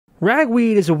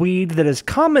Ragweed is a weed that is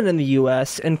common in the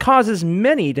U.S. and causes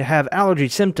many to have allergy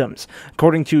symptoms.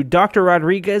 According to Dr.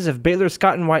 Rodriguez of Baylor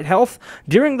Scott & White Health,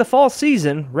 during the fall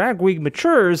season, ragweed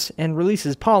matures and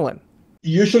releases pollen.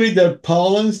 Usually the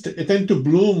pollens tend to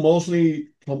bloom mostly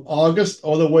from August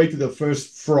all the way to the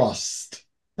first frost.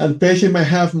 And patients may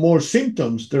have more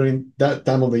symptoms during that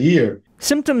time of the year.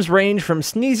 Symptoms range from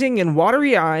sneezing and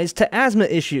watery eyes to asthma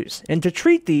issues. And to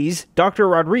treat these, Dr.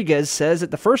 Rodriguez says that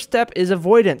the first step is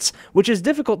avoidance, which is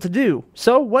difficult to do.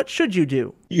 So what should you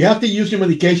do? You have to use your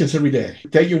medications every day.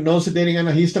 Take your non-sedating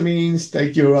antihistamines,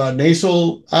 take your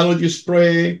nasal allergy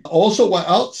spray. Also, while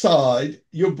outside,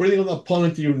 you're breathing on the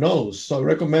pollen to your nose. So I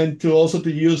recommend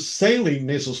to use saline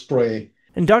nasal spray.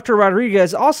 And Dr.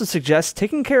 Rodriguez also suggests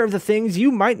taking care of the things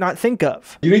you might not think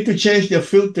of. You need to change the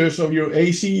filters of your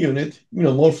AC unit,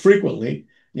 more frequently.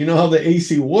 You know how the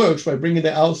AC works by bringing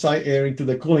the outside air into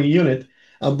the cooling unit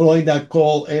and blowing that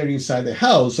cold air inside the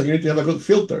house. So you need to have a good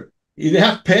filter. If they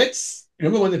have pets,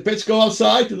 remember when the pets go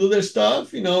outside to do their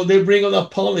stuff, they bring all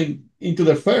that pollen into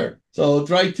their fur. So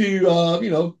try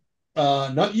to,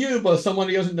 not you, but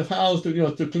somebody else in the house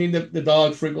to clean the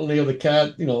dog frequently or the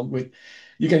cat,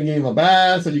 You can give them a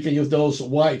bath, or you can use those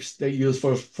wipes they use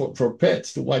for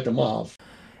pets to wipe them off.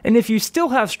 And if you still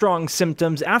have strong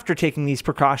symptoms after taking these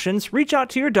precautions, reach out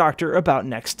to your doctor about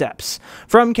next steps.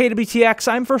 From KWTX,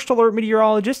 I'm First Alert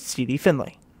Meteorologist C.D.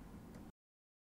 Finley.